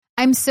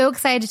I'm so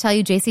excited to tell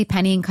you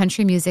JCPenney and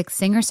country music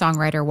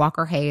singer-songwriter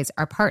Walker Hayes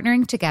are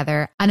partnering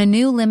together on a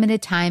new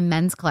limited-time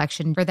men's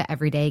collection for the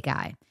everyday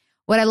guy.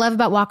 What I love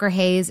about Walker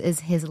Hayes is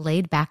his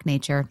laid-back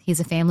nature.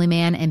 He's a family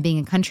man and being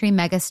a country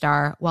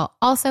megastar while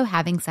also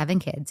having 7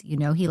 kids. You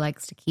know he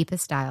likes to keep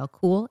his style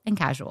cool and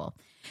casual.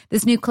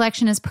 This new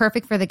collection is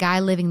perfect for the guy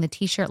living the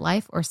t-shirt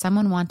life or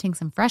someone wanting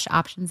some fresh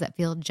options that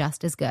feel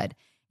just as good.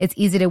 It's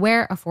easy to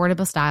wear,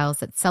 affordable styles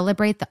that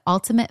celebrate the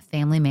ultimate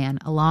family man,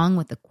 along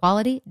with the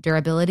quality,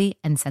 durability,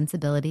 and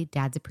sensibility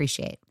dads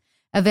appreciate.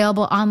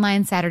 Available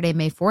online Saturday,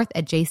 May 4th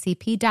at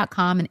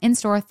jcp.com and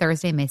in-store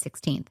Thursday, May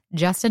 16th.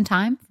 Just in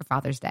time for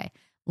Father's Day.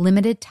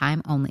 Limited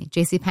time only.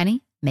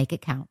 JCPenney, make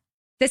it count.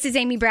 This is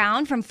Amy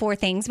Brown from 4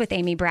 Things with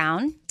Amy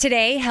Brown.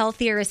 Today,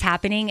 healthier is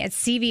happening at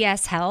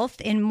CVS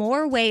Health in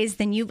more ways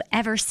than you've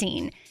ever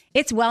seen.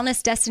 It's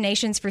wellness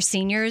destinations for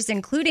seniors,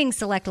 including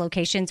select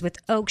locations with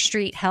Oak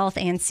Street Health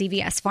and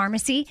CVS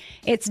Pharmacy.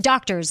 It's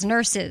doctors,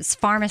 nurses,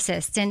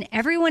 pharmacists, and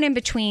everyone in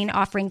between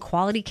offering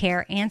quality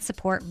care and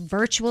support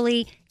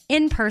virtually,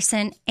 in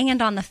person,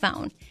 and on the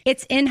phone.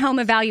 It's in-home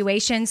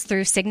evaluations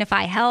through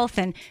Signify Health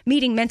and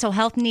meeting mental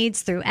health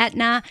needs through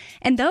Aetna.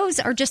 And those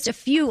are just a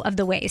few of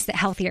the ways that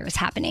healthier is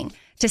happening.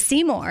 To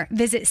see more,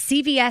 visit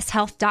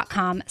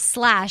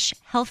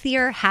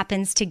cvshealth.com/healthier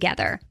happens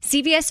together.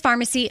 CVS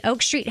Pharmacy,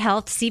 Oak Street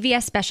Health,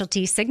 CVS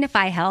Specialty,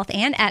 Signify Health,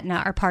 and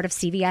Aetna are part of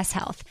CVS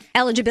Health.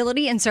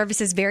 Eligibility and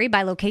services vary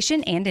by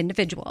location and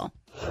individual.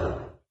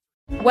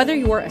 Whether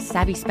you're a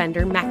savvy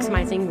spender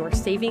maximizing your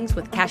savings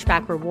with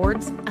cashback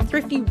rewards, a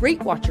thrifty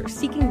rate watcher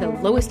seeking the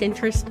lowest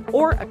interest,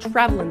 or a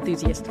travel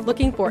enthusiast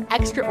looking for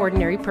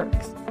extraordinary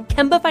perks,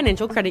 Kemba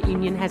Financial Credit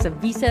Union has a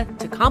visa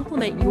to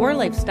complement your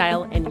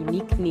lifestyle and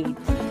unique needs.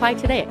 Apply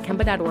today at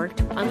Kemba.org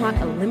to unlock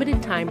a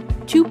limited-time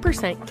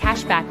 2%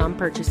 cash back on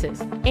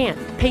purchases and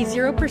pay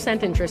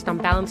 0% interest on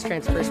balance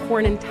transfers for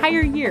an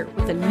entire year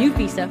with a new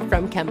visa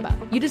from Kemba.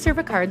 You deserve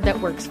a card that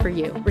works for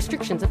you.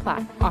 Restrictions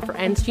apply. Offer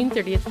ends June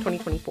 30th,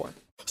 2024.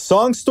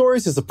 Song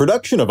Stories is a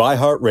production of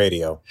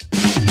iHeartRadio.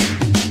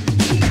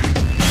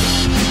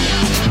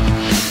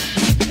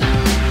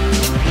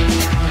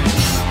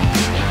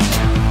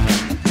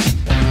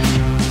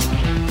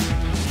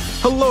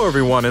 Hello,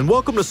 everyone, and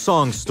welcome to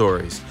Song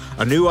Stories,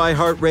 a new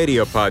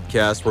iHeartRadio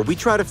podcast where we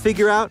try to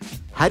figure out,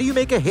 how do you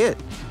make a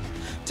hit?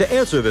 To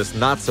answer this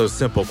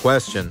not-so-simple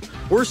question,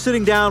 we're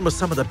sitting down with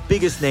some of the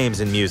biggest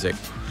names in music.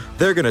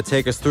 They're going to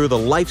take us through the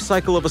life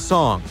cycle of a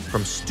song,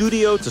 from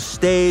studio to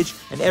stage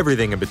and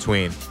everything in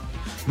between.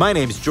 My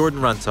name's Jordan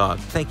Runtagh.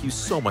 Thank you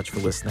so much for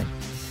listening.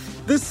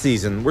 This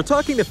season, we're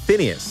talking to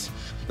Finneas,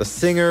 the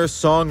singer,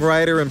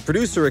 songwriter, and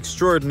producer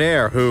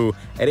extraordinaire who,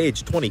 at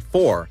age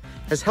 24,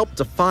 has helped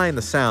define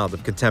the sound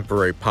of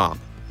contemporary pop.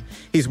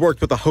 He's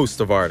worked with a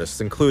host of artists,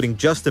 including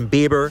Justin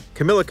Bieber,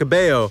 Camila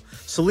Cabello,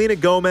 Selena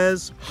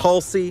Gomez,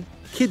 Halsey,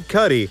 Kid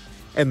Cudi,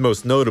 and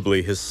most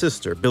notably his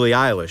sister, Billie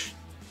Eilish.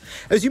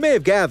 As you may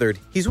have gathered,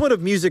 he's one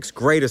of music's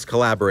greatest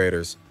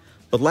collaborators.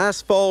 But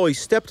last fall, he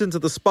stepped into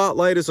the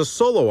spotlight as a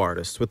solo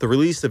artist with the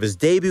release of his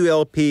debut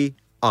LP,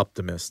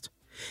 Optimist.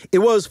 It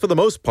was, for the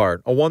most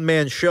part, a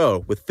one-man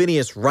show, with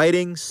Finneas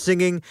writing,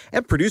 singing,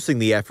 and producing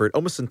the effort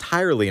almost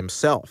entirely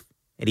himself,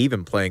 and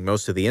even playing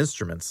most of the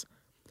instruments.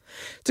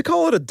 To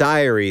call it a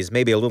diary is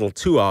maybe a little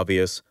too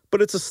obvious,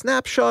 but it's a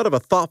snapshot of a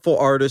thoughtful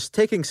artist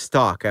taking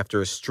stock after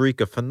a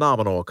streak of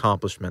phenomenal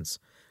accomplishments.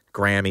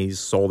 Grammys,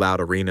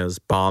 sold-out arenas,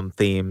 Bond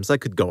themes, I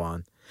could go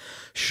on.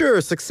 Sure,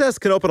 success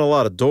can open a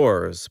lot of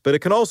doors, but it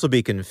can also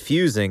be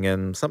confusing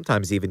and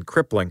sometimes even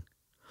crippling.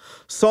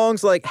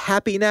 Songs like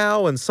Happy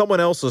Now and Someone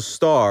Else's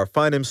Star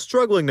find him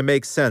struggling to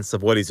make sense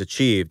of what he's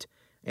achieved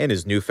and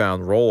his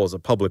newfound role as a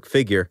public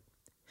figure.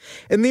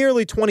 In the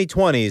early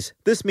 2020s,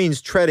 this means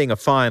treading a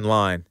fine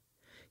line.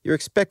 You're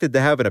expected to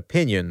have an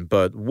opinion,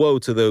 but woe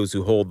to those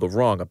who hold the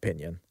wrong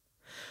opinion.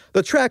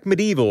 The track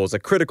Medieval is a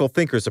critical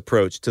thinker's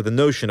approach to the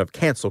notion of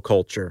cancel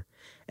culture,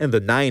 and the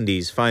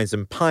 90s finds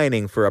him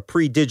pining for a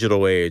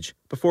pre-digital age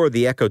before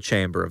the echo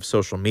chamber of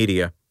social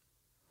media.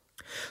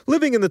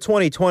 Living in the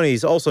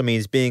 2020s also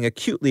means being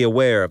acutely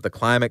aware of the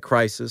climate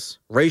crisis,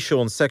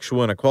 racial and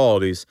sexual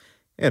inequalities,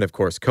 and of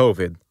course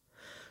COVID.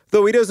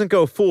 Though he doesn't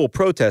go full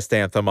protest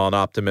anthem on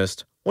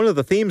Optimist, one of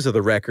the themes of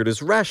the record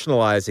is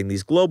rationalizing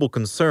these global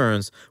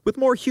concerns with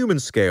more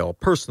human-scale,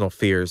 personal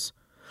fears.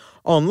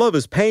 On Love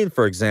is Pain,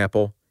 for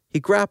example, he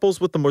grapples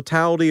with the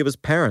mortality of his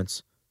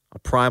parents, a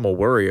primal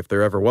worry if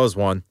there ever was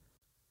one.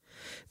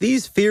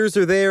 These fears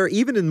are there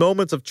even in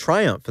moments of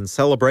triumph and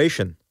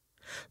celebration.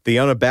 The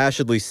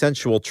unabashedly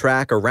sensual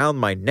track Around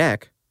My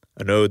Neck,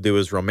 an ode to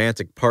his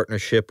romantic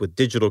partnership with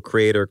digital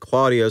creator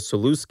Claudia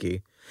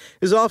Sulewski,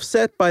 is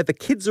offset by The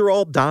Kids Are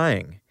All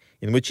Dying,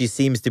 in which he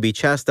seems to be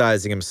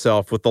chastising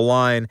himself with the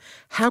line,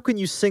 "How can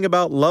you sing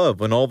about love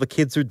when all the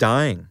kids are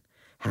dying?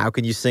 How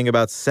can you sing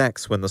about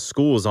sex when the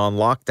school is on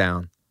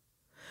lockdown?"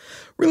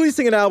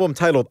 Releasing an album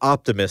titled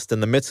Optimist in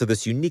the midst of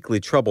this uniquely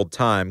troubled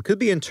time could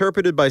be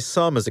interpreted by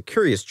some as a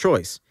curious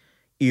choice,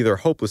 either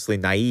hopelessly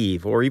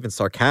naive or even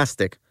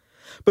sarcastic.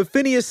 But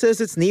Finneas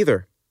says it's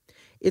neither.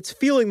 It's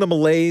feeling the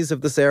malaise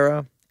of this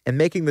era and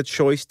making the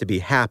choice to be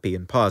happy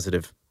and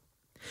positive.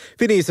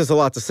 Phineas has a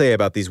lot to say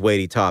about these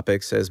weighty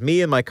topics, as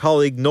me and my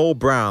colleague Noel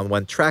Brown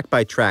went track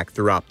by track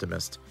through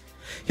Optimist.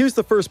 Here's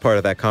the first part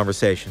of that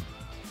conversation.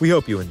 We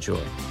hope you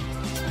enjoy.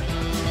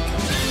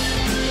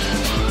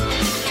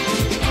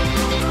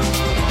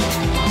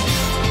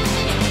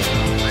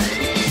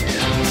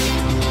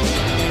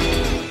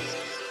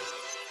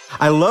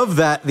 I love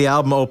that the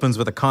album opens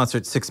with a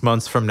concert 6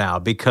 months from now,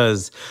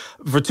 because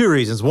for two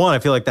reasons. One, I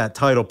feel like that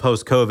title,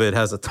 Post-COVID,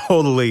 has a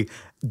totally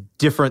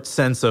different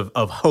sense of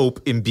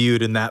hope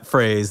imbued in that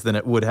phrase than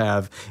it would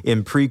have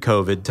in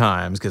pre-COVID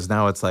times, because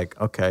now it's like,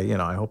 okay,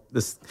 I hope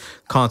this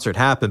concert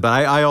happened. But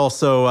I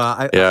also,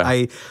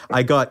 I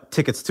got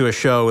tickets to a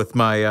show with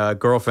my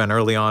girlfriend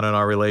early on in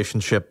our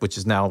relationship, which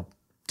is now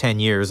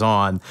 10 years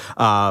on,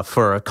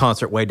 for a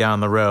concert way down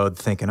the road,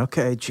 thinking,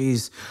 okay,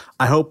 geez,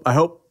 I hope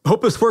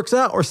this works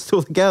out. We're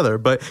still together.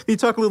 But can you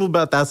talk a little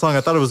about that song?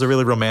 I thought it was a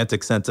really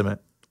romantic sentiment.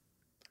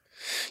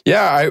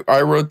 Yeah,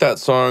 I wrote that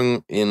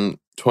song in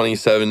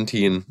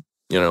 2017,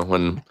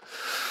 when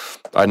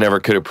I never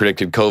could have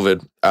predicted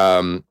COVID.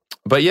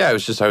 But yeah, it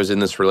was just, I was in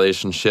this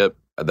relationship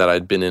that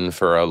I'd been in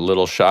for a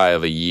little shy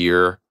of a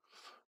year.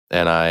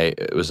 And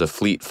it was a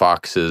Fleet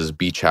Foxes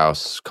Beach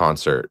House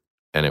concert.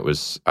 And it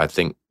was, I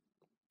think,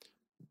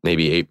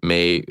 maybe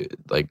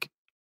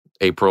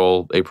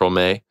April,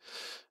 May.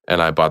 And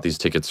I bought these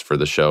tickets for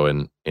the show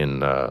in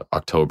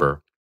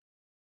October.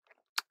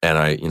 And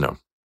I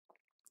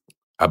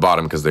bought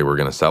them because they were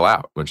going to sell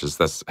out,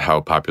 that's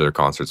how popular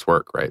concerts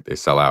work, right? They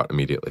sell out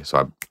immediately.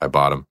 So I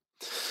bought them.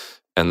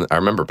 And I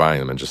remember buying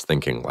them and just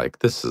thinking, like,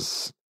 this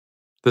is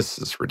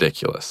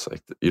ridiculous.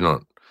 Like, you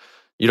don't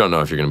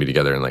know if you're going to be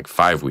together in like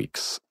 5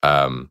 weeks.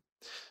 And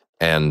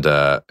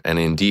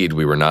indeed,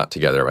 we were not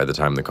together by the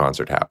time the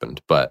concert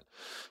happened. But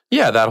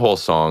yeah, that whole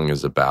song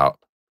is about,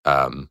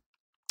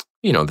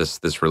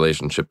 this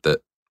relationship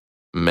that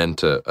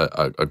meant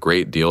a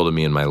great deal to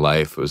me in my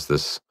life. It was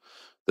this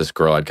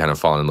girl I'd kind of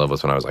fallen in love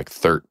with when I was like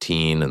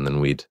 13, and then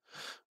we'd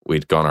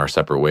gone our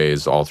separate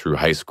ways all through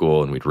high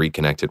school, and we'd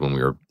reconnected when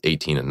we were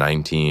 18 and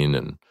 19,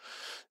 and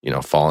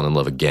fallen in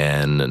love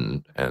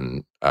again,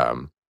 and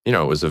it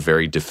was a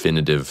very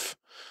definitive,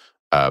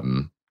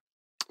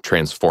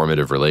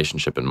 transformative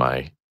relationship in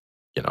my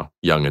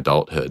young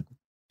adulthood,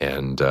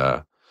 and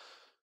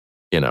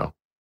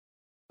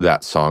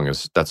that song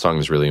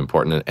is really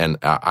important. And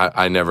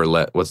I never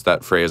let, what's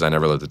that phrase? I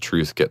never let the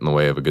truth get in the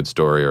way of a good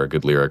story or a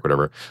good lyric,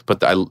 whatever. But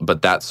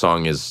that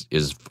song is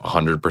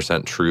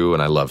 100% true.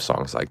 And I love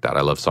songs like that.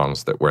 I love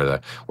songs that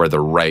where the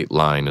right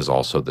line is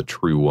also the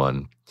true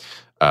one.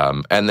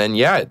 And then,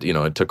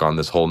 it took on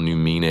this whole new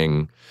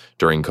meaning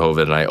during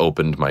COVID, and I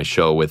opened my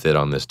show with it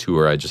on this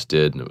tour I just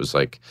did. And it was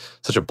like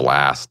such a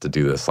blast to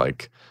do this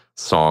like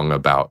song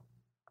about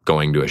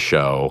going to a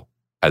show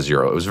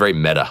it was very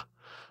meta.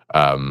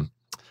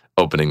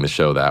 Opening the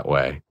show that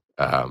way.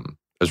 It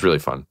was really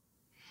fun.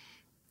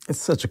 It's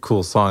such a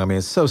cool song. I mean,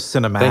 it's so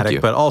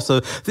cinematic, but also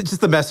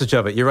just the message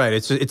of it. You're right.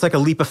 It's like a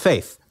leap of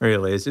faith,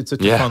 really. It's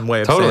such a fun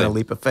way of saying a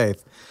leap of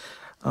faith.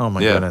 Oh,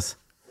 my goodness.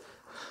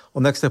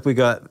 Well, next up, we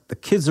got The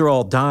Kids Are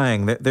All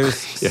Dying. There's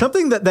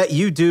something that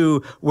you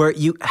do where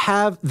you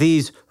have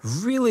these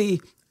really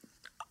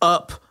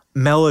up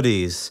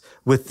melodies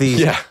with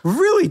these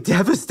really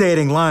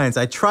devastating lines.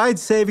 I tried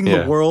saving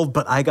the world,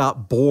 but I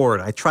got bored.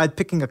 I tried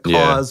picking a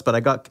cause, but I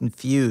got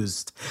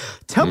confused.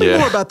 Tell me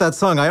more about that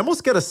song. I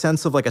almost get a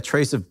sense of like a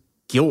trace of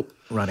guilt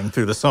running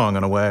through the song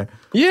in a way.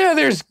 Yeah,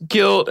 there's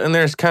guilt, and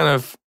there's kind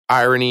of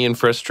irony and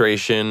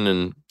frustration,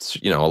 and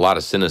a lot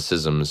of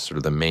cynicism is sort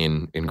of the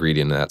main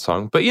ingredient in that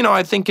song. But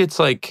I think it's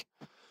like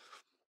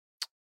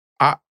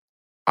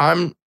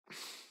I'm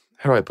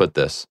how do I put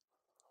this?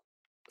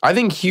 I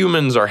think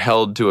humans are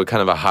held to a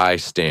kind of a high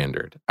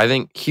standard. I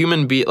think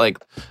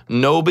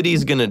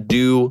nobody's going to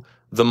do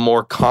the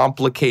more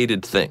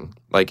complicated thing.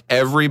 Like,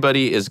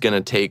 everybody is going to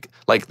take,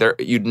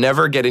 you'd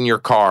never get in your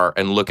car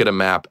and look at a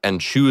map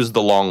and choose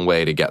the long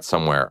way to get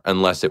somewhere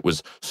unless it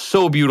was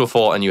so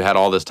beautiful and you had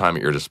all this time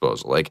at your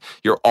disposal. Like,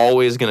 you're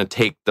always going to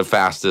take the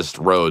fastest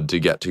road to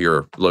get to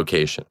your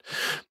location.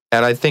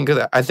 And I think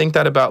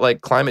that about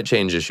like climate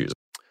change issues.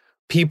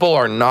 People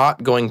are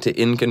not going to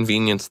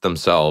inconvenience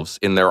themselves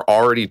in their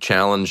already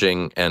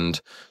challenging and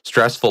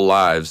stressful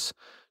lives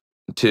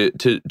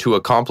to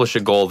accomplish a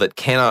goal that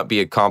cannot be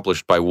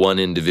accomplished by one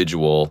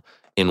individual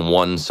in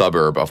one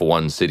suburb of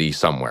one city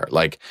somewhere.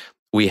 Like,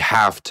 we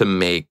have to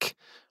make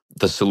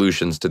the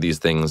solutions to these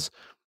things,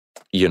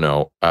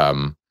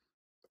 ergonomic.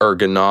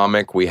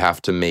 We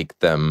have to make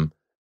them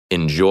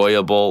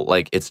enjoyable.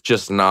 Like, it's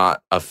just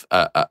not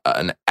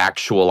an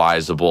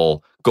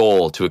actualizable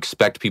goal to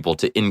expect people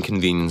to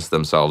inconvenience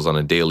themselves on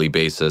a daily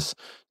basis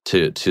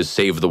to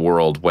save the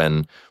world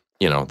when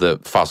the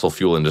fossil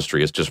fuel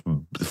industry is just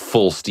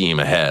full steam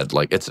ahead.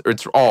 Like, it's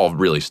all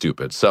really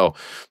stupid. So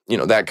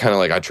that kind of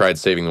like, I tried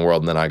saving the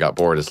world and then I got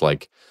bored, is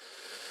like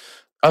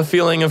a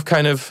feeling of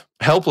kind of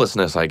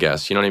helplessness, I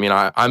guess. You know what I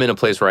mean? I'm in a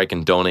place where I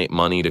can donate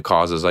money to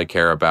causes I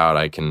care about.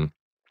 I can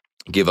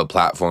give a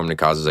platform to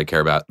causes I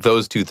care about.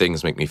 Those two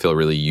things make me feel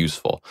really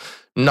useful.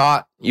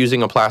 not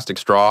using a plastic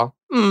straw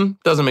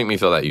doesn't make me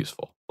feel that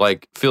useful.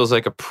 Like, feels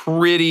like a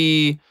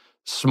pretty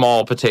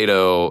small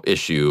potato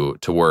issue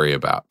to worry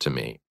about to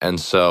me. And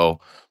so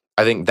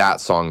I think that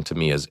song to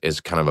me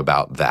is kind of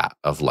about that,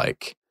 of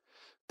like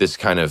this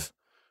kind of,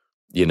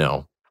 you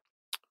know,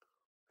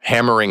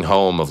 hammering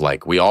home of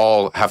like, we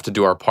all have to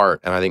do our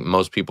part. And I think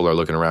most people are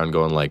looking around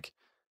going like,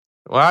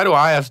 why do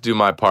I have to do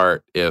my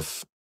part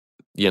if,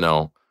 you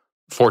know,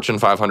 Fortune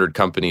 500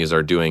 companies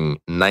are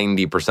doing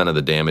 90% of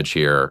the damage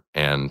here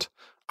and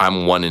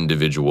I'm one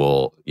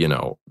individual, you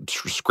know,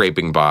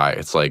 scraping by.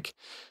 It's like,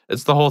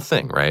 it's the whole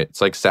thing, right?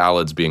 It's like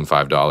salads being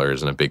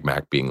 $5 and a Big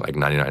Mac being like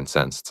 99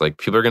 cents. It's like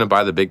people are going to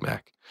buy the Big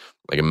Mac.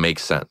 Like, it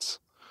makes sense.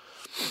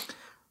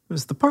 It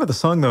was the part of the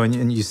song, though,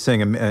 and you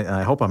sing, and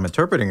I hope I'm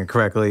interpreting it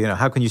correctly, you know,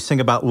 how can you sing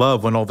about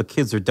love when all the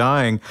kids are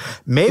dying?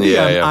 Maybe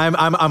I'm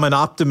an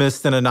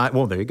optimist and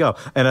well, there you go.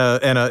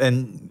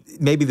 And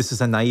maybe this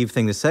is a naive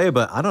thing to say,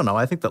 but I don't know.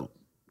 I think that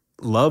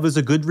love is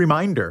a good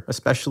reminder,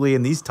 especially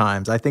in these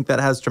times. I think that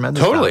has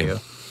tremendous value.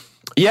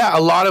 Yeah, a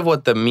lot of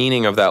what the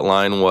meaning of that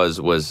line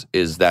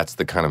is that's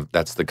the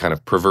kind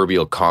of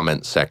proverbial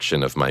comment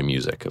section of my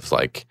music. Of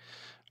like,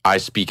 I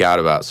speak out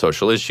about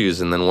social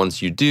issues, and then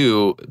once you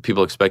do,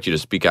 people expect you to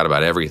speak out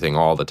about everything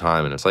all the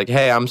time. And it's like,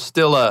 hey, I'm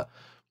still a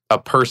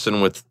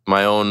person with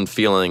my own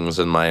feelings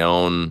and my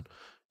own,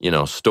 you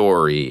know,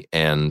 story.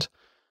 And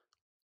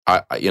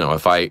I, you know,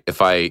 if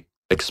I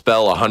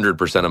expel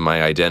 100% of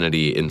my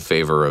identity in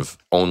favor of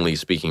only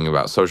speaking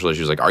about social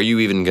issues, like, are you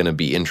even going to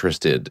be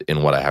interested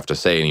in what I have to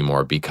say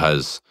anymore?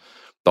 Because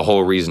the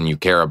whole reason you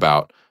care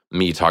about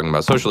me talking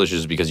about social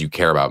issues is because you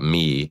care about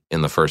me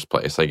in the first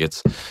place. Like,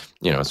 it's,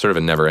 you know, it's sort of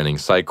a never-ending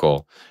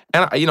cycle.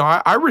 And, you know,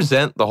 I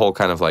resent the whole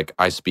kind of like,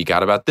 I speak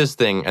out about this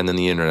thing, and then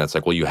the internet's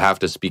like, well, you have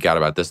to speak out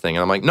about this thing.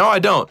 And I'm like, no, I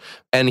don't.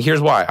 And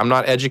here's why. I'm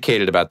not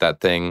educated about that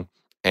thing,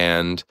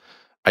 and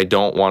I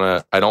don't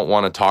want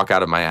to talk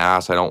out of my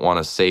ass. I don't want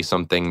to say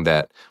something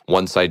that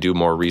once I do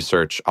more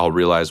research, I'll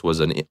realize was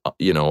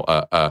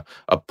a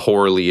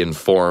poorly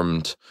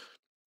informed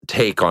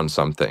take on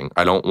something.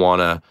 I don't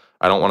want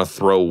to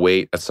throw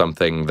weight at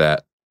something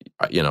that,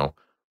 you know,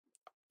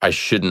 I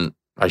shouldn't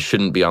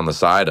be on the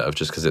side of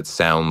just because it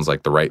sounds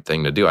like the right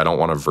thing to do. I don't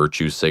want to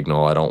virtue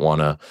signal. I don't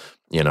want to,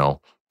 you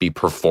know, be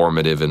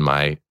performative in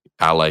my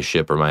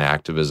allyship or my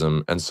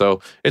activism. And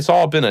so it's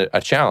all been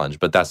a challenge,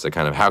 but that's the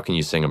kind of, how can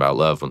you sing about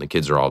love when the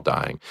kids are all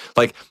dying?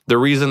 Like, the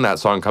reason that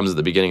song comes at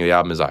the beginning of the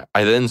album is I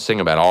then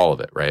sing about all of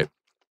it, right?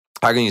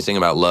 How can you sing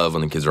about love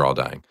when the kids are all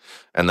dying?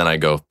 And then I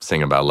go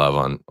sing about love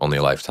on Only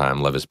a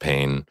Lifetime, Love is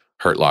Pain,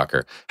 Hurt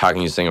Locker. How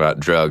can you sing about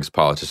drugs,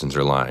 politicians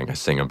are lying? I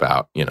sing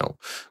about, you know,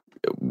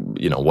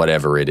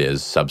 whatever it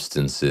is,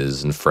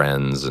 substances and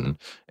friends and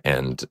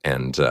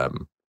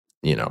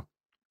you know,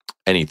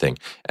 anything.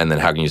 And then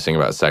how can you sing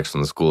about sex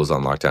when the school is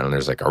on lockdown and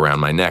there's like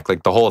Around My Neck?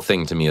 Like, the whole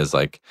thing to me is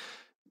like,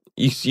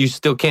 you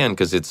still can,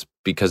 because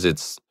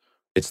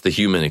it's the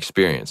human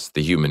experience,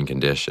 the human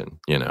condition,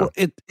 you know?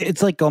 Well,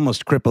 it's like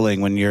almost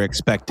crippling when you're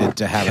expected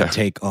to have a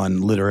take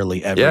on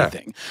literally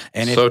everything.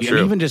 And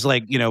even just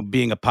like, you know,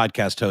 being a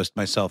podcast host,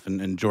 myself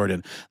and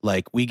Jordan,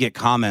 like, we get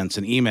comments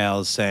and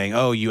emails saying,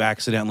 oh, you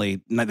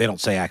accidentally, they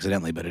don't say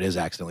accidentally, but it is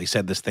accidentally,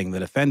 said this thing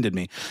that offended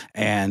me.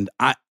 And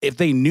if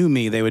they knew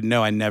me, they would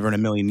know I never in a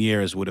million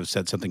years would have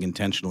said something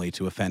intentionally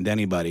to offend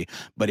anybody.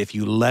 But if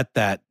you let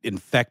that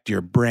infect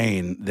your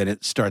brain, then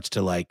it starts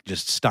to like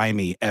just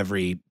stymie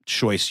every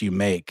choice you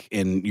make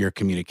in your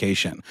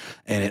communication,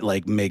 and it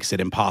like makes it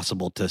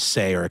impossible to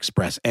say or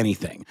express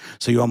anything.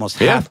 So you almost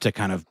have to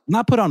kind of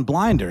not put on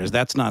blinders,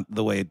 that's not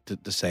the way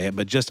to say it,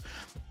 but just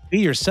be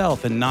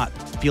yourself and not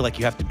feel like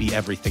you have to be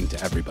everything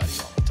to everybody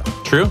all the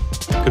time. True.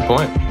 Good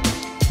point.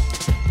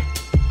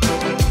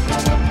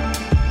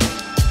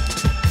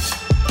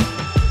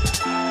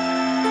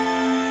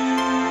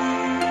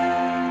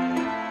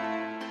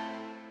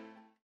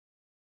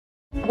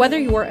 Whether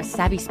you're a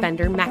savvy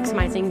spender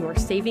maximizing your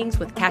savings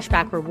with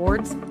cashback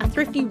rewards, a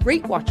thrifty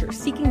rate watcher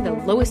seeking the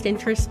lowest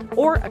interest,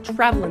 or a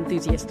travel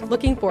enthusiast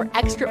looking for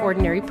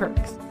extraordinary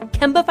perks,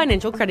 Kemba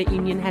Financial Credit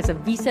Union has a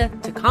visa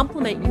to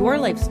complement your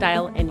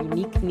lifestyle and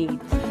unique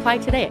needs. Apply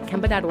today at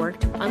Kemba.org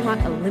to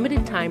unlock a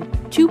limited time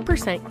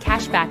 2%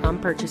 cash back on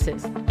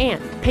purchases and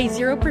pay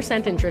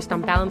 0% interest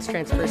on balance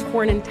transfers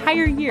for an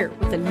entire year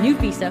with a new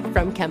visa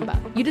from Kemba.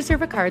 You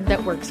deserve a card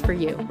that works for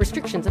you.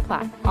 Restrictions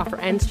apply. Offer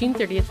ends June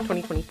 30th,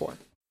 2024.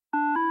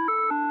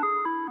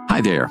 Hi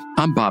there,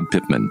 I'm Bob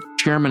Pittman,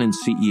 Chairman and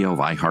CEO of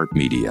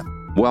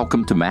iHeartMedia.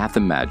 Welcome to Math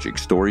and Magic,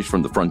 Stories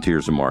from the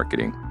Frontiers of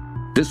Marketing.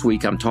 This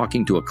week, I'm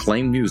talking to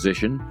acclaimed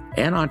musician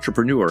and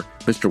entrepreneur,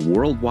 Mr.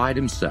 Worldwide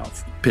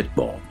himself,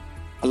 Pitbull.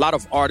 A lot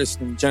of artists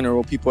in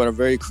general, people that are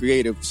very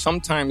creative,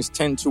 sometimes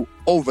tend to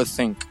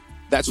overthink.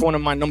 That's one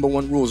of my number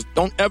one rules.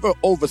 Don't ever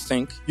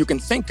overthink. You can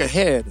think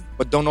ahead,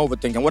 but don't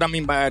overthink. And what I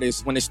mean by that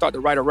is when they start to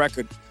write a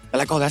record, they're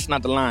like, oh, that's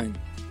not the line.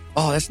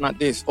 Oh, that's not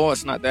this. Oh,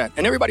 it's not that.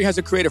 And everybody has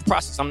a creative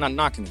process. I'm not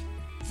knocking it.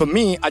 For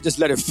me, I just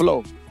let it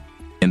flow.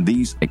 In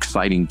these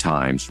exciting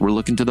times, we're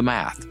looking to the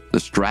math, the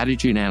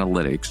strategy and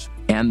analytics,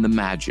 and the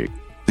magic,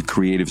 the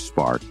creative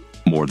spark,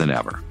 more than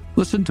ever.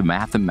 Listen to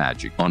Math and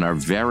Magic on our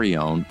very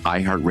own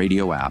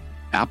iHeartRadio app,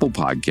 Apple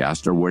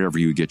Podcast, or wherever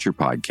you get your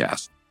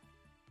podcasts.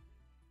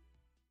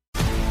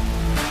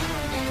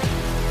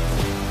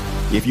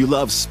 If you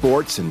love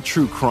sports and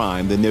true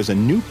crime, then there's a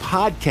new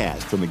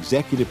podcast from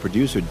executive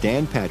producer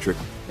Dan Patrick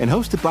and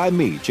hosted by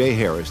me, Jay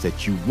Harris,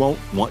 that you won't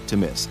want to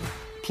miss.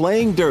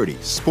 Playing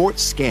Dirty: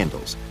 Sports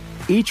Scandals.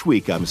 Each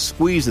week, I'm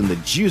squeezing the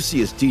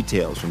juiciest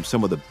details from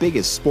some of the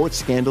biggest sports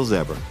scandals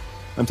ever.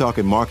 I'm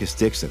talking Marcus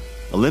Dixon,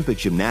 Olympic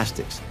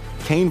gymnastics,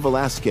 Cain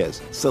Velasquez,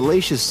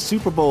 salacious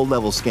Super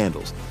Bowl-level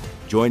scandals.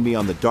 Join me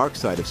on the dark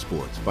side of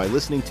sports by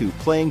listening to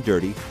Playing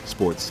Dirty: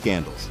 Sports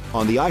Scandals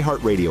on the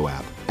iHeartRadio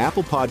app,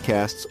 Apple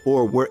Podcasts,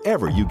 or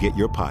wherever you get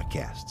your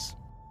podcasts.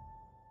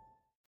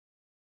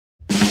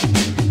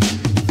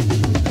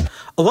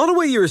 A lot of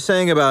what you were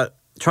saying about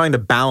trying to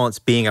balance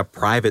being a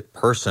private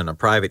person, a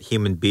private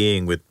human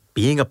being, with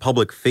being a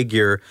public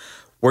figure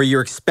where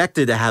you're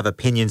expected to have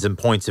opinions and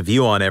points of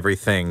view on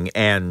everything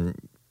and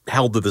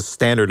held to the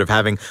standard of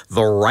having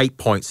the right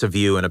points of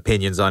view and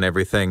opinions on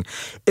everything.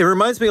 It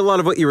reminds me a lot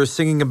of what you were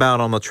singing about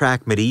on the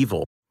track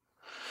Medieval.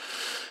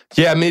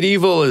 Yeah,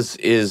 Medieval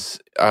is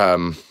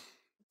about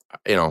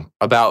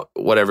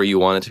whatever you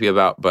want it to be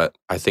about, but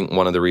I think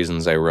one of the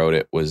reasons I wrote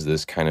it was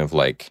this kind of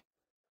like,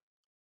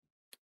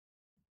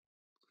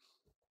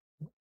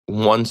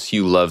 once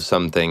you love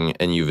something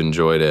and you've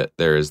enjoyed it,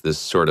 there is this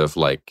sort of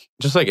like,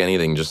 just like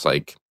anything, just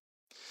like,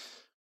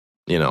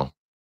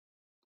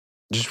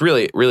 just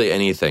really, really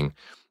anything.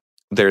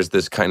 There's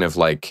this kind of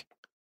like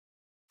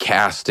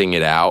casting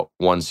it out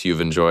once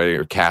you've enjoyed it,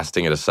 or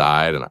casting it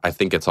aside. And I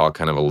think it's all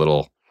kind of a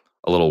little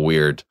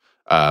weird.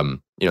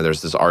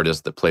 There's this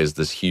artist that plays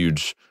this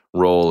huge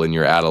role in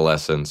your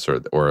adolescence,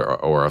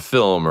 or a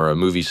film, or a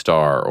movie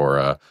star, or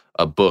a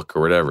book,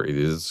 or whatever.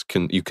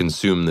 You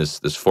consume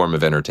this form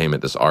of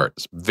entertainment, this art.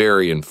 It's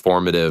very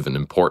informative and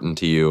important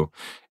to you.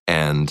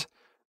 And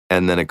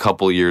then a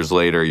couple years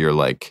later, you're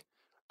like,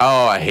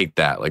 oh, I hate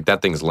that. Like,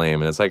 that thing's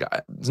lame. And it's like,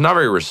 it's not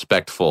very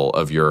respectful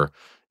of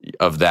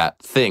that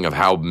thing, of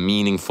how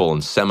meaningful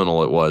and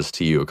seminal it was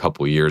to you a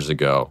couple years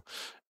ago.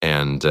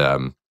 And,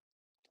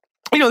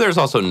 there's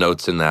also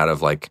notes in that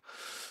of like,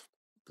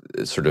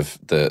 sort of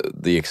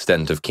the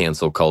extent of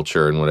cancel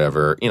culture and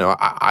whatever.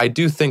 I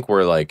do think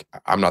we're like,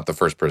 I'm not the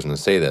first person to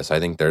say this.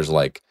 I think there's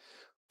like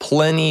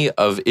plenty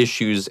of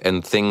issues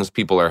and things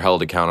people are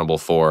held accountable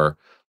for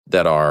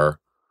that are,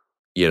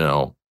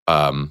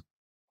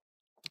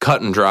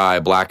 cut and dry,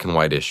 black and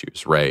white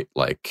issues, right?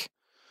 Like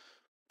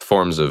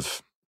forms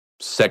of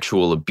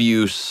sexual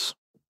abuse,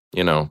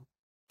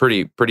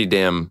 pretty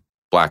damn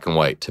black and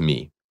white to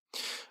me.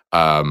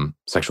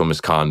 Sexual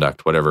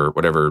misconduct,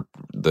 whatever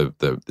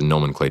the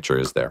nomenclature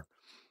is there.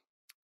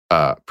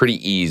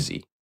 Pretty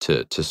easy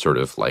to sort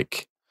of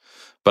like,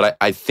 but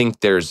I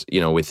think there's,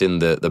 within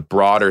the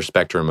broader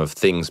spectrum of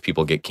things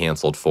people get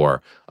canceled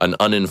for, an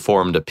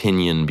uninformed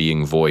opinion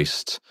being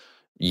voiced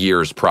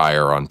years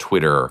prior on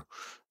Twitter,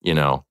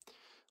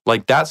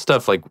 like that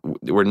stuff, like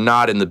we're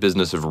not in the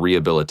business of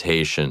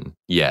rehabilitation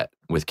yet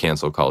with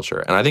cancel culture.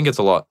 And I think it's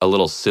a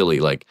little silly.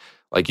 Like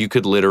you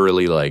could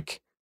literally like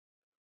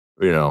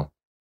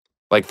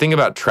think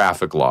about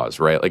traffic laws,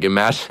 right? Like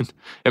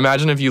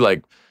imagine if you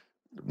like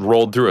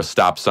rolled through a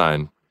stop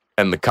sign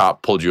and the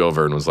cop pulled you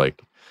over and was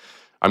like,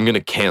 I'm going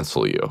to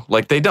cancel you.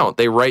 Like they don't.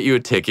 They write you a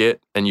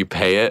ticket and you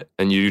pay it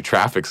and you do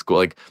traffic school.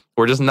 Like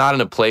we're just not in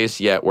a place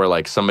yet where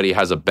like somebody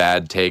has a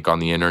bad take on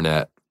the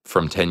internet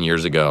from 10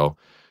 years ago.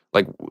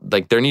 Like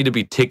there need to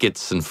be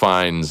tickets and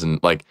fines and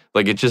like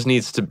it just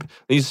needs to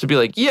be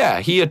like,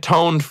 yeah, he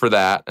atoned for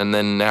that and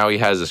then now he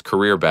has his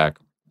career back.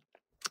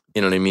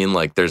 You know what I mean?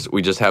 Like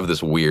we just have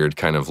this weird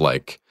kind of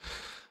like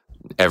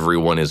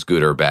everyone is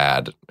good or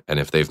bad, and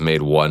if they've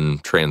made one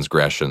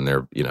transgression,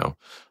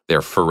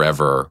 they're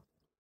forever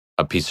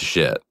a piece of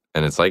shit.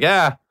 And it's like,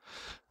 it's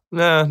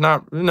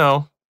not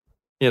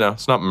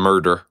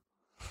murder.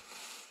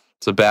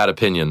 It's a bad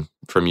opinion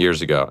from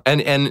years ago.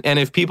 And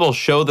if people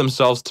show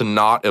themselves to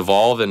not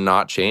evolve and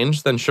not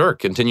change, then sure,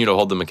 continue to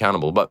hold them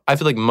accountable. But I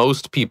feel like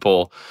most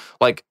people,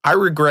 like I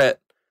regret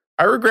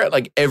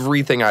like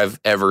everything I've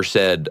ever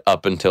said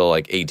up until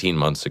like 18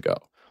 months ago.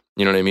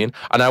 You know what I mean?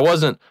 And I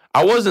wasn't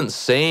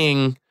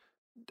saying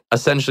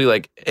essentially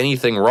like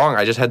anything wrong.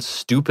 I just had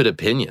stupid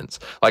opinions.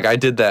 Like I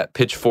did that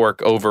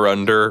Pitchfork over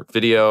under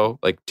video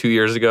like 2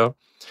 years ago.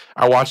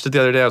 I watched it the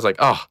other day. I was like,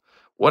 oh,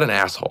 what an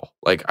asshole.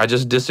 Like I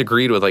just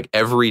disagreed with like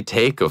every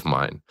take of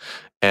mine.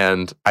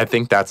 And I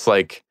think that's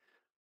like,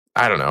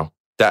 I don't know,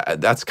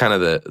 that's kind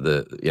of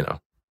the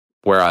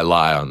where I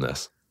lie on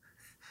this.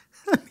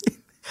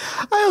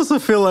 I also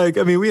feel like,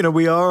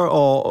 we are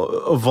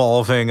all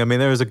evolving. I mean,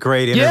 there was a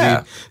great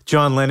interview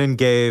John Lennon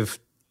gave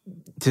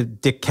to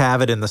Dick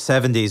Cavett in the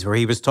 70s where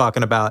he was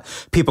talking about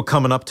people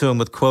coming up to him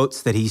with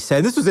quotes that he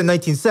said. This was in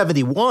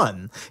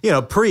 1971,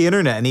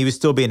 pre-internet, and he was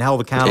still being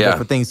held accountable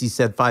for things he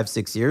said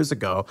 5-6 years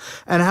ago.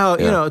 And how,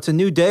 it's a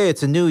new day,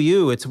 it's a new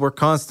you, we're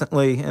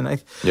constantly, even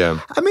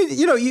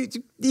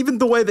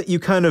the way that you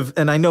kind of,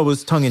 and I know it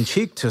was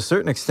tongue-in-cheek to a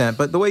certain extent,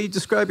 but the way you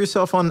describe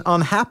yourself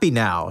on Happy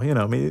Now,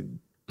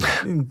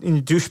 in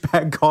your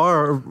douchebag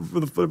car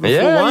with a full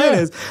line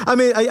is. I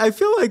mean, I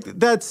feel like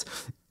that's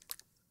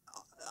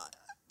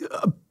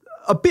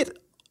a bit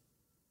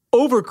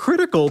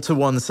overcritical to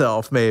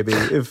oneself, maybe,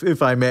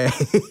 if I may.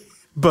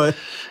 But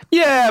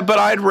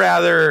I'd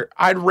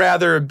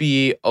rather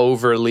be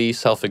overly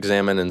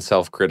self-examined and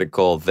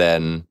self-critical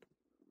than,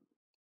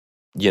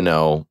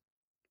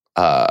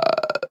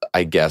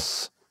 I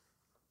guess,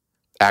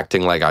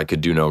 acting like I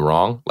could do no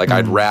wrong. Like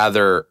I'd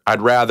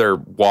rather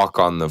walk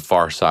on the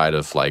far side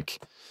of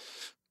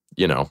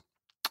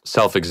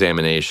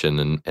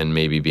self-examination and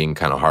maybe being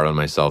kind of hard on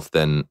myself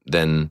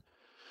than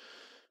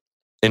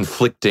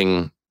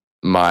inflicting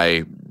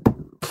my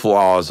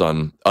flaws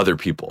on other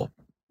people.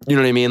 You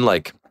know what I mean?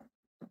 Like,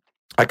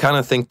 I kind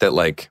of think that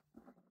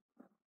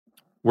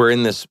we're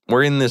in this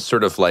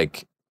sort of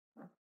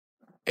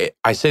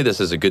I say this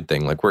as a good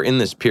thing. Like, we're in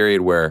this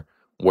period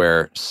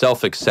where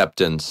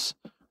self-acceptance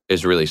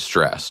is really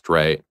stressed,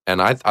 right?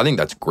 And I think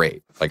that's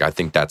great. Like, I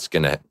think that's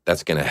gonna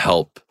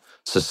help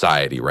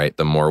society, right?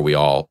 The more we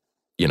all,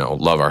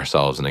 love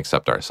ourselves and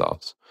accept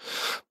ourselves.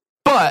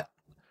 But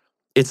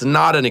it's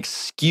not an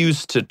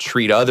excuse to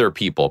treat other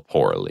people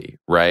poorly,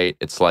 right?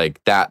 It's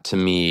like that to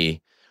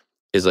me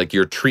is like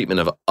your treatment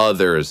of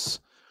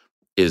others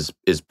is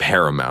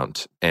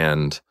paramount,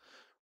 and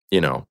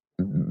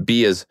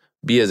be as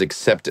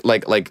accepted.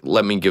 Like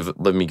let me give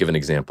an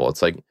example.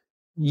 It's like,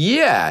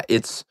 yeah,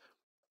 it's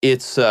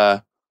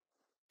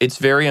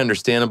very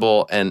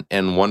understandable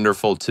and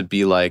wonderful to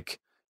be like,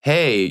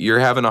 hey, you're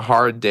having a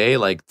hard day,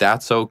 like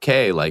that's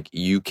okay. Like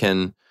you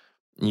can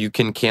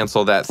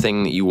cancel that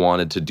thing that you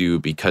wanted to do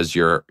because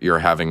you're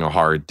having a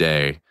hard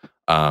day.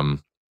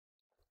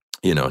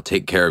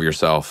 Take care of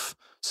yourself,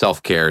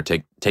 self-care,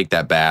 take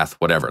that bath,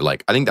 whatever.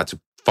 Like, I think that's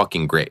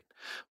fucking great.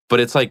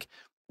 But it's like,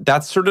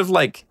 that's sort of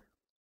like,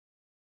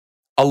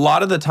 a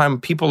lot of the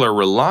time people are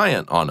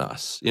reliant on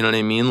us. You know what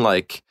I mean?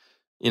 Like,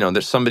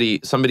 there's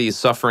somebody is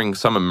suffering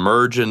some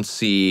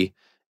emergency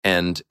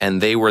and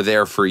they were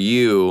there for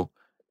you,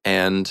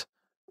 and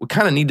we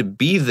kind of need to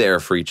be there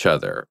for each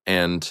other.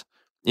 And,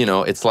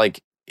 it's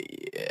like,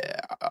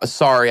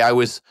 sorry, I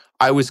was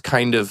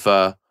kind of,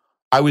 I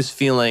was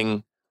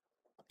feeling,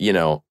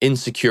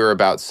 insecure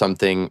about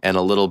something and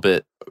a little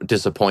bit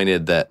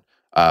disappointed that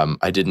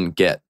I didn't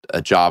get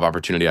a job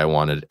opportunity I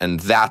wanted. And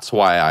that's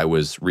why I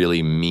was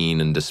really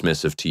mean and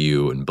dismissive to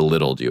you and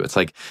belittled you. It's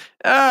like,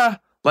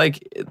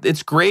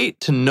 it's great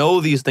to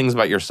know these things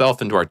about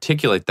yourself and to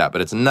articulate that,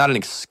 but it's not an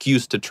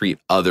excuse to treat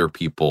other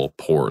people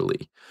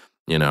poorly,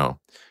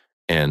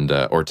 and,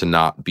 or to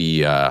not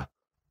be,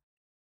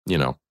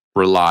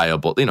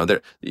 reliable.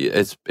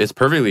 It's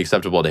perfectly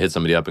acceptable to hit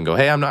somebody up and go,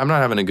 hey, I'm not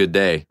having a good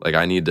day. Like,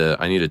 I need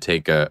to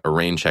take a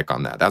rain check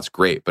on that. That's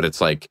great. But it's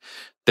like,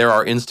 there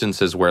are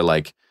instances where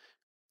like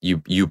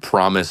you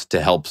promise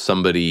to help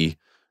somebody,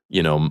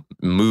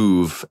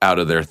 move out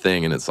of their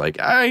thing. And it's like,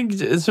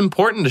 it's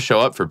important to show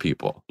up for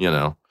people,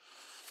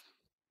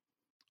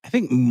 I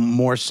think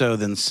more so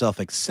than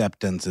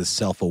self-acceptance is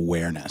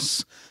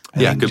self-awareness.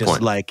 Good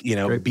point. Like,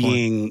 Great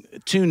being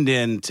tuned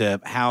in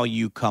to how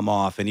you come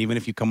off. And even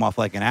if you come off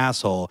like an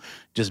asshole,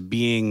 just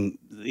being,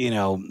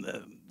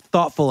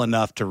 thoughtful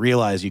enough to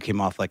realize you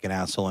came off like an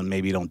asshole and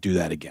maybe don't do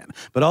that again.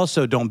 But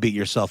also don't beat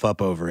yourself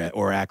up over it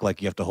or act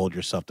like you have to hold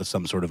yourself to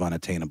some sort of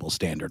unattainable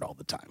standard all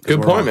the time.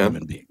 Good point,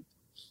 man.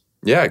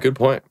 Yeah, good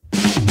point.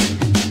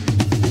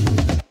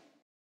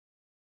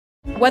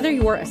 Whether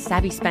you're a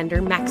savvy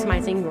spender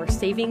maximizing your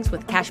savings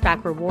with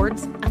cashback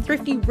rewards, a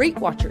thrifty rate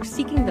watcher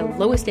seeking the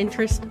lowest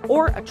interest,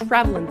 or a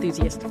travel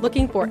enthusiast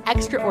looking for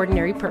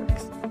extraordinary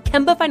perks,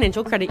 Kemba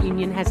Financial Credit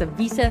Union has a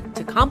visa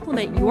to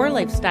complement your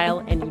lifestyle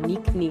and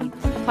unique needs.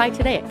 Apply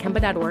today at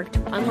Kemba.org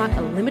to unlock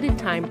a limited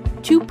time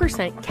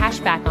 2% cash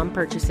back on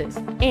purchases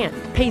and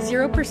pay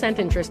 0%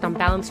 interest on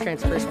balance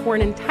transfers for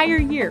an entire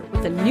year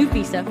with a new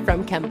visa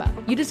from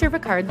Kemba. You deserve a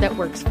card that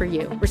works for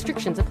you.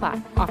 Restrictions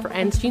apply. Offer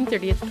ends June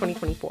 30th,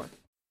 2024.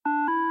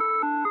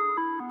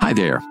 Hi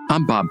there,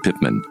 I'm Bob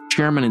Pittman,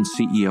 Chairman and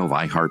CEO of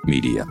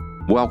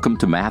iHeartMedia. Welcome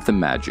to Math and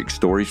Magic,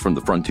 Stories from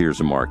the Frontiers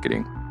of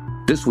Marketing.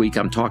 This week,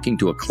 I'm talking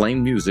to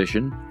acclaimed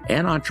musician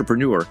and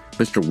entrepreneur,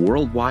 Mr.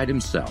 Worldwide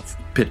himself,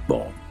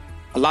 Pitbull.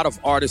 A lot of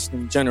artists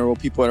in general,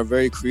 people that are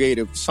very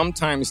creative,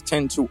 sometimes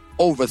tend to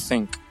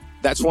overthink.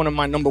 That's one of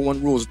my number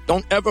one rules.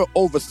 Don't ever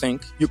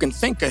overthink. You can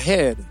think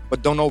ahead,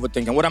 but don't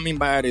overthink. And what I mean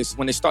by that is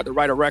when they start to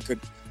write a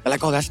record, they're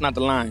like, oh, that's not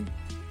the line.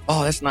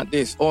 Oh, that's not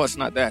this. Oh, it's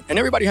not that. And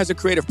everybody has a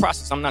creative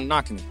process. I'm not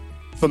knocking it.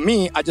 For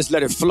me, I just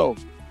let it flow.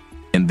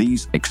 In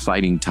these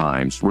exciting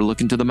times, we're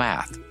looking to the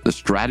math, the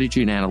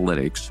strategy and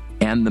analytics,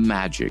 and the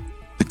magic,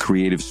 the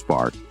creative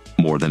spark,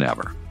 more than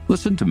ever.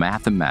 Listen to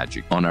Math and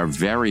Magic on our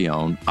very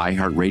own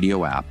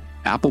iHeartRadio app,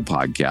 Apple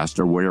Podcast,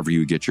 or wherever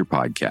you get your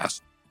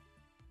podcasts.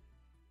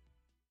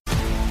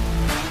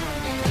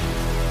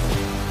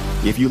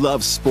 If you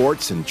love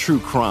sports and true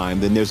crime,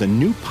 then there's a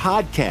new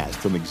podcast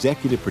from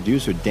executive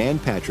producer Dan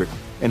Patrick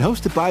and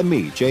hosted by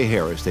me, Jay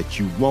Harris, that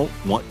you won't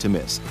want to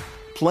miss.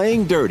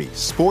 Playing Dirty: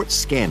 Sports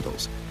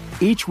Scandals.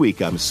 Each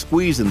week, I'm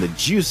squeezing the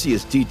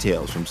juiciest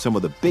details from some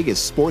of the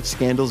biggest sports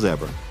scandals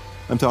ever.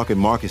 I'm talking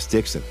Marcus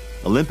Dixon,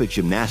 Olympic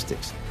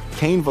gymnastics,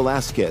 Cain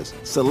Velasquez,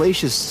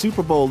 salacious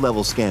Super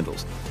Bowl-level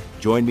scandals.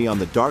 Join me on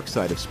the dark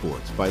side of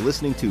sports by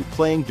listening to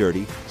Playing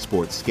Dirty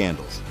Sports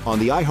Scandals on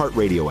the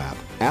iHeartRadio app,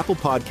 Apple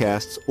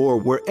Podcasts, or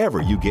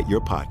wherever you get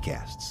your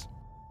podcasts.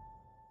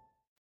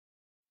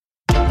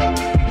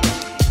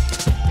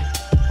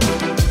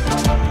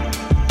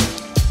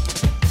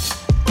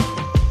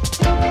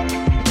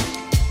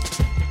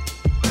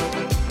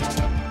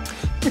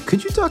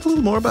 Could you talk a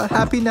little more about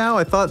Happy Now?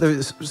 I thought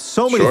there's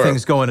so many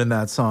things going in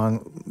that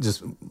song,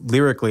 just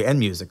lyrically and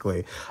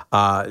musically.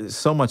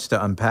 So much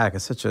to unpack.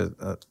 It's such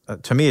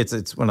to me,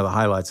 it's one of the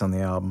highlights on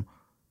the album.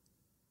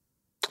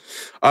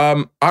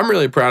 I'm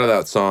really proud of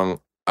that song.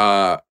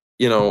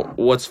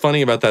 What's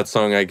funny about that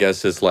song, I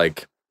guess, is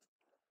like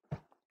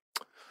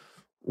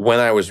when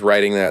I was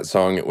writing that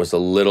song, it was a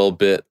little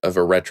bit of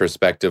a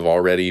retrospective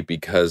already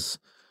because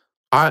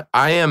I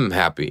am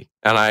happy.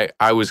 And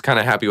I was kind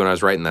of happy when I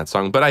was writing that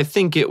song. But I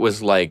think it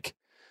was like,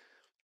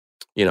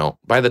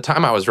 by the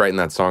time I was writing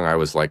that song, I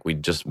was like, we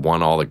just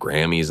won all the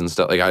Grammys and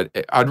stuff. Like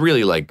I'd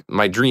really like,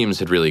 my dreams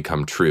had really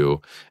come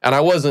true. And I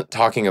wasn't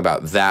talking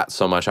about that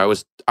so much. I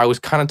was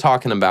kind of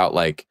talking about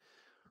like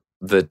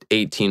the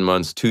 18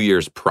 months, 2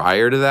 years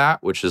prior to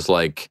that, which is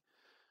like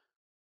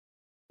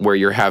where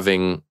you're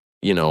having,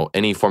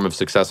 any form of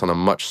success on a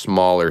much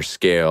smaller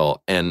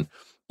scale. And,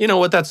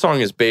 what that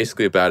song is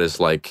basically about is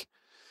like,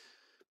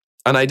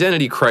 an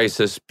identity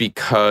crisis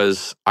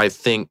because I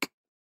think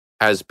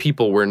as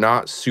people, we're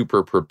not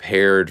super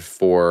prepared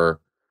for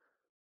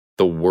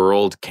the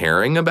world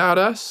caring about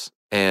us.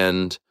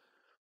 And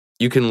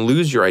you can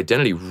lose your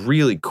identity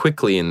really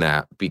quickly in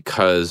that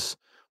because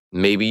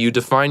maybe you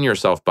define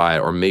yourself by it,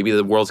 or maybe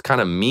the world's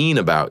kind of mean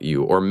about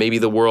you, or maybe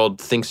the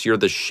world thinks you're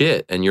the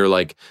shit and you're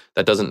like,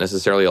 that doesn't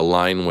necessarily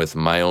align with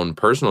my own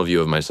personal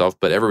view of myself,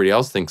 but everybody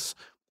else thinks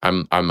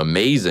I'm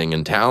amazing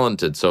and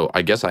talented, so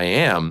I guess I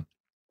am.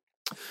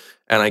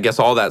 And I guess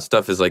all that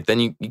stuff is like,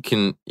 then you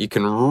can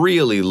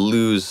really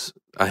lose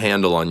a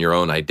handle on your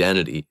own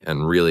identity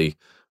and really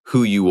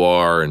who you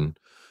are and,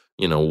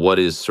 what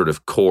is sort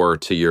of core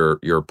to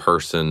your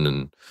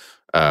person.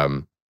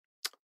 And,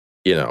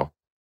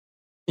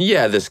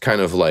 this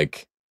kind of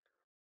like,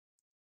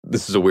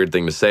 this is a weird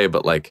thing to say,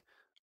 but like,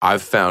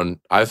 I've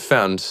found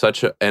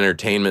such a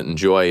entertainment and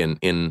joy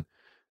in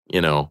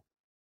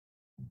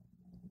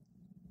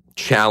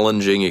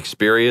challenging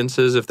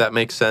experiences, if that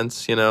makes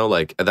sense,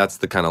 like that's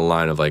the kind of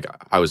line of like,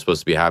 I was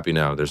supposed to be happy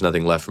now. There's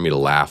nothing left for me to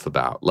laugh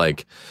about.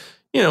 Like,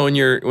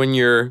 when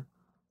you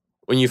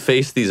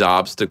face these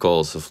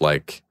obstacles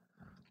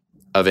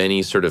of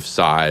any sort of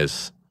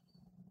size,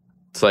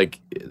 it's like,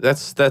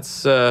 that's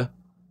it's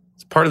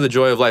part of the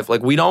joy of life.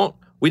 Like we don't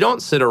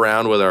sit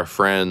around with our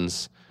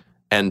friends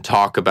and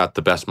talk about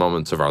the best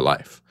moments of our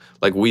life.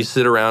 Like we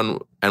sit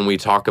around and we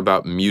talk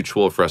about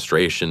mutual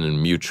frustration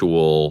and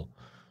mutual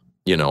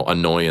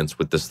annoyance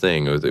with this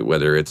thing,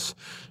 whether it's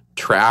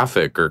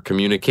traffic or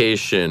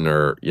communication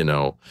or,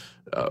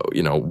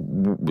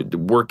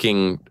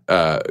 working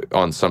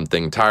on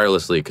something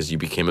tirelessly because you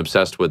became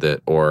obsessed with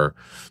it, or,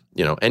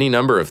 any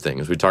number of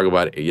things. We talk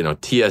about,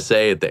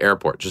 TSA at the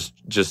airport,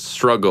 just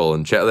struggle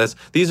and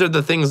these are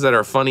the things that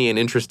are funny and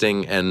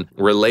interesting and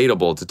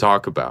relatable to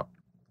talk about.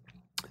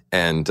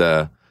 And,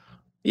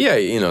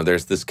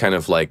 there's this kind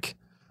of like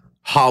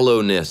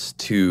hollowness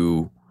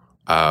to,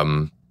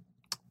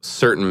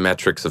 certain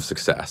metrics of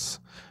success.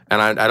 And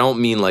I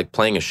don't mean like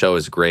playing a show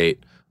is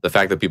great. The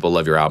fact that people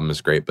love your album is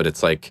great, but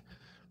it's like,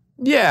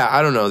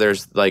 I don't know.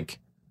 There's like,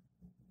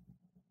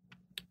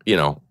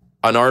 an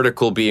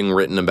article being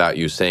written about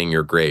you saying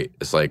you're great.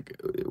 It's like,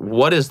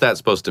 what is that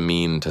supposed to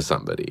mean to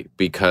somebody?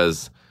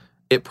 Because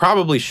it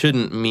probably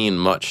shouldn't mean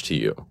much to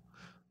you.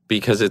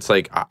 Because it's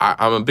like,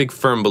 I'm a big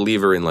firm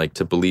believer in like,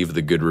 to believe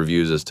the good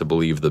reviews is to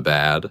believe the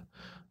bad,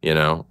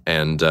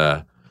 and,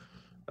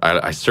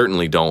 I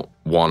certainly don't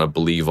want to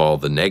believe all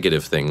the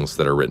negative things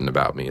that are written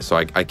about me. So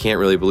I can't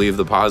really believe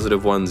the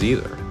positive ones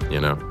either,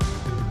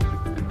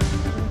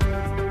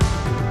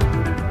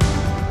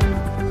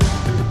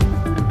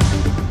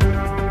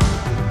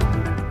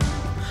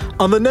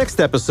 On the next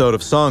episode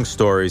of Song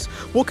Stories,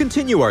 we'll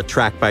continue our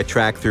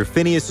track-by-track through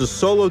Finneas's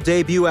solo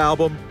debut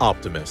album,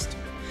 Optimist.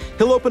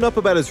 He'll open up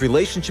about his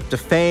relationship to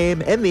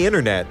fame and the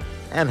internet,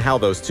 and how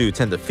those two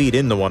tend to feed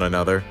into one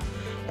another.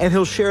 And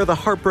he'll share the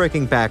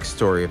heartbreaking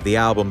backstory of the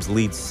album's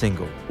lead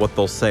single, What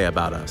They'll Say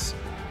About Us.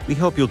 We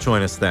hope you'll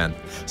join us then.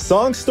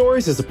 Song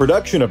Stories is a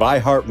production of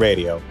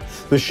iHeartRadio.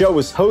 The show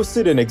is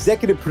hosted and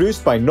executive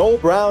produced by Noel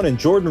Brown and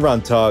Jordan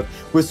Runtagh,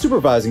 with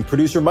supervising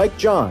producer Mike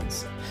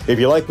Johns. If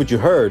you like what you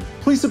heard,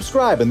 please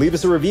subscribe and leave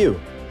us a review.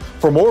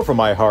 For more from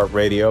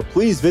iHeartRadio,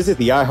 please visit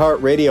the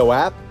iHeartRadio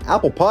app,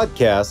 Apple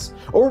Podcasts,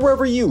 or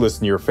wherever you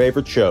listen to your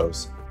favorite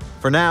shows.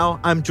 For now,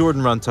 I'm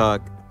Jordan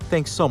Runtagh.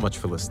 Thanks so much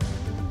for listening.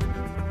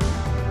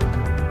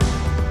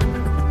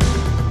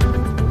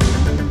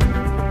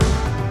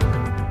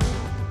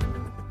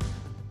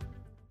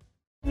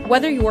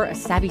 Whether you're a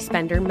savvy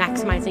spender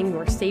maximizing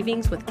your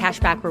savings with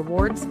cashback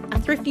rewards, a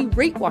thrifty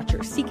rate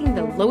watcher seeking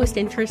the lowest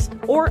interest,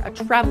 or a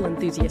travel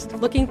enthusiast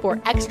looking for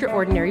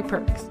extraordinary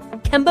perks,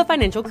 Kemba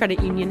Financial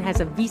Credit Union has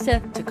a visa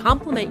to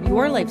complement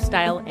your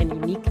lifestyle and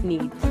unique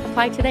needs.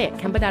 Apply today at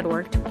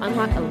Kemba.org to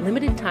unlock a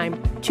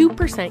limited-time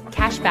 2%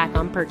 cash back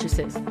on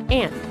purchases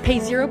and pay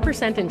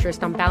 0%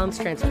 interest on balance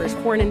transfers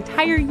for an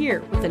entire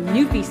year with a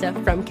new visa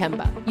from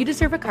Kemba. You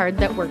deserve a card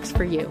that works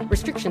for you.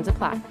 Restrictions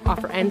apply.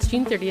 Offer ends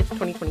June 30th,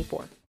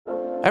 2024.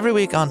 Every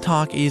week on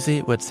Talk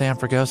Easy with Sam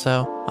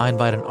Fragoso, I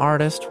invite an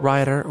artist,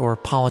 writer, or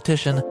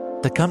politician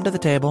to come to the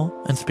table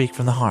and speak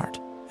from the heart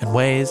in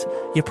ways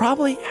you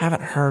probably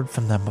haven't heard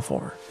from them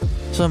before.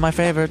 Some of my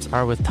favorites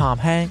are with Tom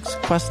Hanks,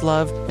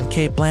 Questlove, and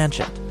Cate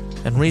Blanchett.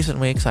 In recent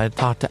weeks, I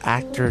talked to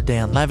actor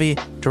Dan Levy,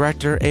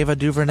 director Ava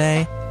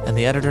DuVernay, and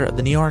the editor of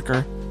The New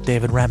Yorker,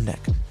 David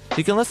Remnick.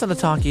 You can listen to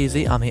Talk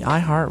Easy on the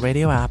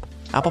iHeartRadio app,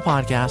 Apple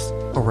Podcasts,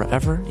 or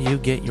wherever you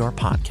get your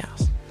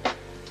podcasts.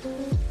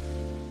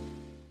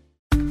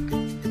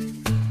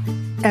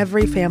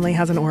 Every family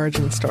has an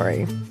origin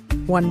story,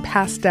 one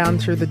passed down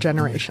through the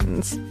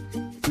generations.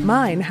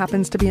 Mine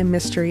happens to be a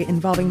mystery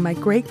involving my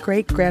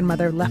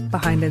great-great-grandmother left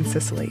behind in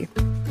Sicily.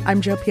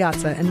 I'm Jo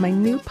Piazza, and my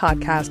new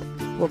podcast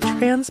will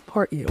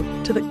transport you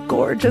to the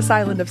gorgeous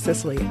island of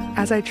Sicily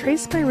as I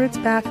trace my roots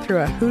back through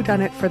a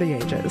whodunit for the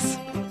ages.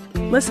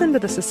 Listen to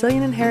The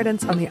Sicilian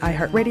Inheritance on the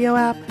iHeartRadio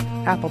app,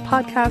 Apple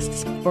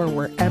Podcasts, or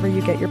wherever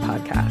you get your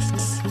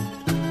podcasts.